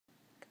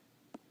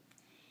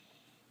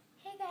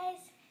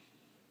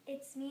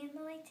it's me and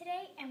Lily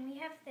today, and we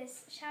have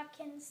this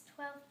Shopkins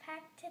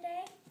 12-pack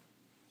today.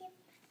 Yep.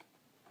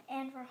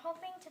 And we're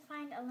hoping to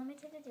find a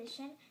limited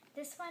edition.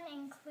 This one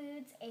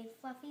includes a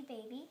fluffy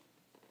baby.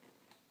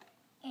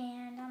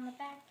 And on the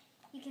back,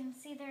 you can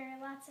see there are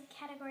lots of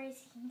categories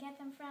you can get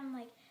them from,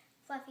 like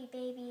fluffy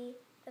baby,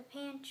 the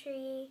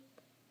pantry,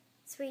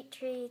 sweet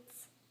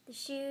treats, the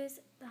shoes,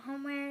 the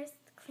homewares,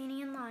 the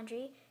cleaning and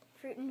laundry,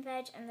 fruit and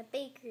veg, and the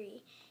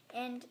bakery.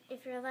 And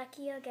if you're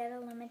lucky, you'll get a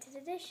limited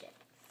edition.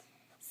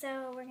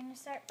 So we're going to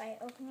start by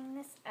opening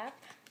this up.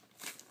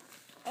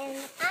 And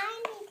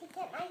I need to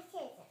get my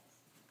scissors.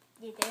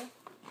 You do?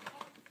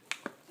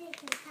 So you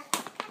can cut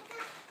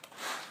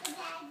the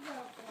bag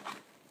open.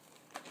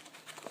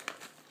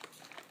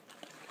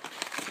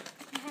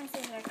 Sometimes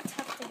these are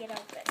tough to get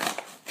open.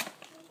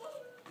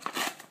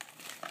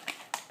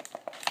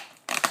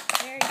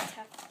 Very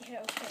tough to get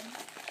open.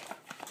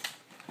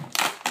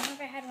 I've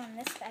never had one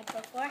this bad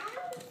before. I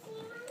don't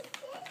see my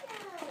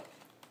scissors.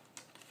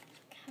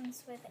 Comes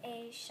with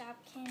a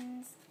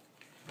Shopkins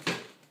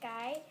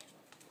guide.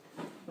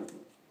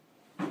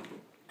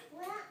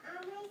 Where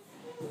are my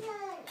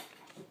scissors?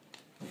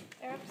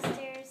 They're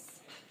upstairs.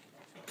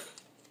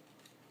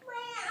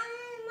 Where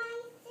are my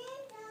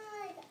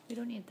scissors? We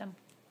don't need them.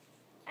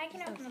 I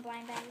can open the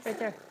blind bag. Right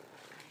there.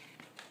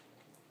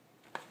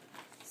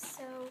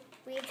 So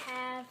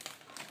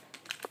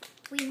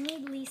we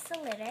need Lisa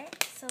Litter,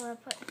 so we'll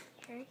put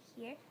her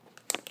here.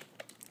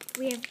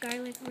 We have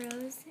garlic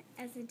rose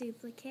as a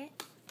duplicate.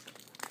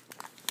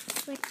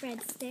 Slick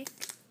breadstick,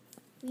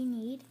 we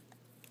need.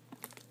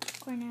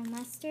 Cornell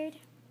mustard,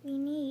 we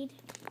need.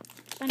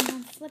 Bun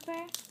Bun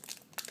slipper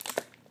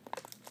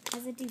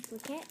as a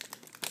duplicate.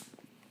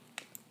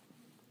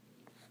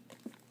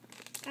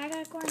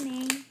 Gaga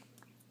gourmet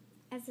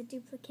as a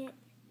duplicate.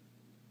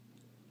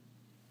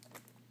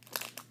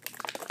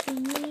 We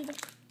need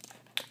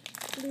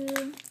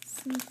blue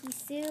Sneaky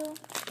Sue.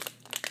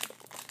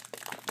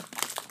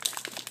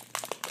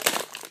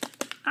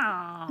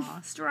 Aw,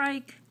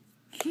 strike.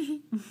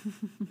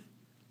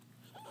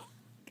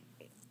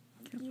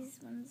 These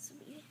ones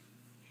we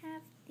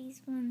have.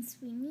 These ones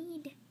we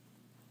need.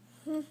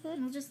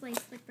 We'll just lay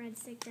slick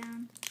breadstick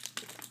down.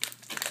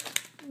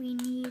 We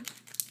need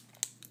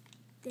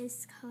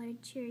this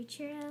colored cherry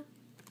churro.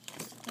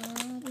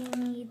 We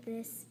need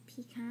this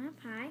pecan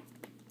pie.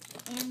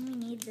 And we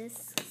need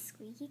this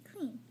squeaky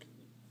clean.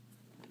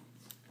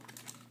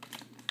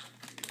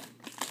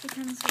 It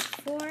comes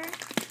with 4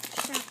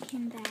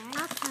 Shopkin bags.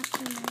 I'll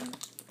copy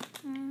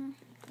them.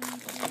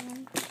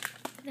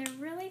 They're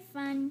really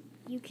fun.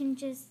 You can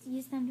just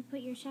use them to put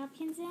your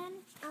Shopkins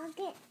in, I'll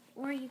get.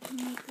 or you can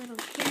make little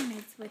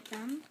pyramids with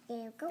them. There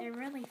you go. They're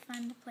really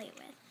fun to play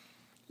with.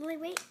 Lily,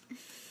 wait.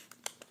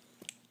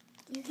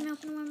 You can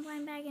open one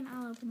blind bag and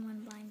I'll open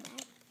one blind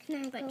bag.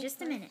 Can I But go just a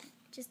first? minute.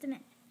 Just a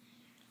minute.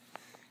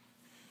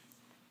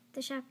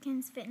 The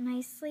Shopkins fit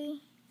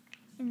nicely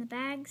in the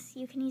bags.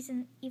 You can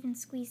even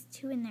squeeze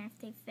 2 in there if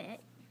they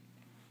fit.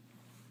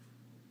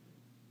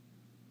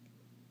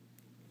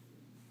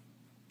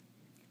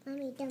 Let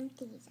me dump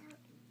these out.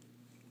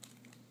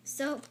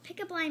 So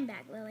pick a blind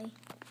bag, Lily.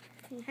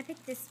 I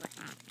picked this one.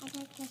 I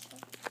like this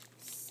one.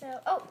 So,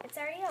 oh, it's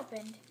already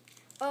opened.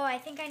 Oh, I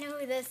think I know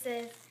who this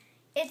is.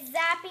 It's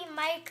Zappy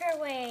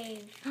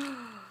Microwave.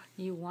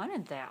 You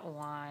wanted that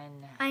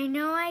one. I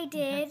know I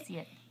did. Let's see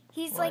it.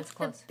 He's Well, like it's the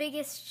close.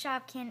 biggest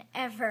Shopkin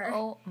ever.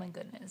 Oh my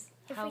goodness.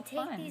 If How we take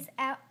fun. these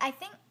out, I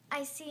think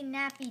I see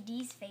Nappy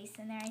D's face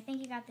in there. I think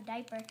he got the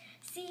diaper.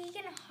 See, he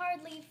can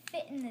hardly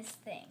fit in this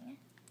thing.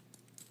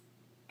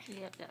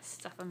 Yep, yeah,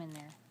 stuff them in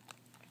there.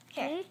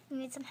 Here, you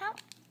need some help?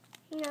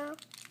 No.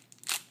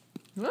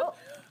 Whoop.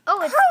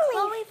 Oh, it's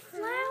Holy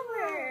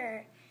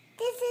Cauliflower.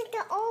 This is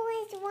the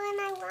always one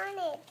I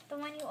wanted. The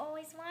one you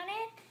always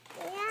wanted?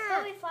 Yeah.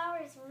 Cauliflower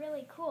is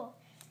really cool.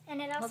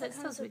 And it also that's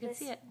comes so we with can this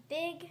see it.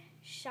 big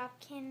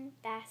Shopkin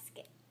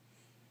basket.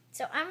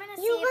 So I'm going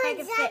to see You if I want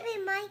can fit.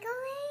 Zappy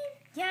Microwave?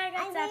 Yeah, I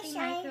got I Zappy wish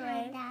I Microwave.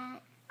 had that.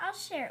 I'll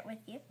share it with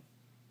you.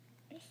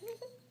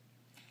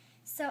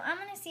 So I'm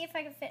going to see if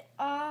I can fit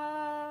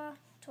all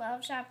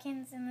 12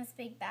 Shopkins in this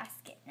big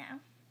basket now.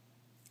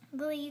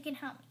 Lily, you can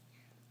help me.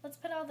 Let's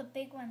put all the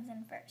big ones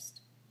in first.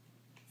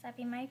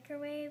 Zappy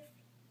Microwave.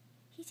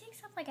 He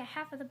takes up like a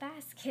half of the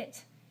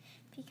basket.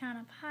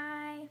 Pecan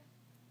pie.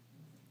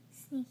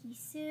 Sneaky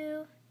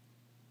Sue.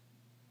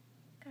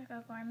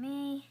 Gaga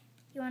Gourmet.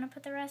 You want to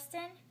put the rest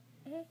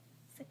in? Mhm.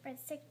 Slick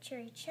breadstick,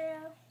 cherry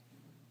churro.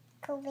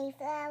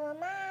 Cauliflower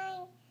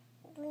mine.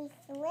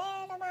 Lisa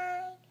Litter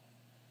mine.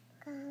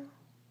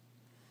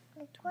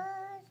 Garlic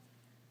rose.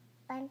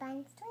 Bun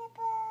Bun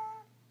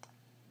slipper.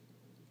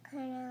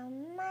 Cornell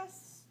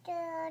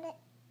mustard.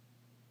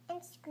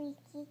 And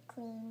squeaky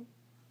clean.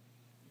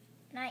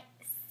 Nice.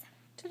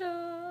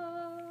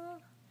 Ta-da!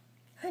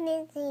 I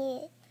want to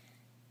see it.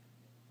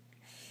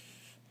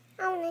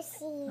 I want to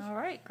see. All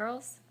right,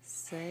 girls.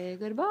 Say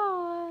goodbye.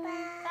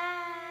 Bye.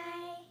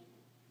 Bye.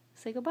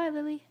 Say goodbye,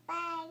 Lily.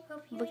 Bye.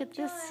 Hope you Look at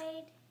enjoyed. this.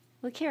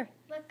 Look here.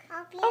 Look.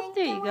 Hope you Oh,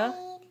 there you go.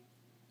 enjoyed.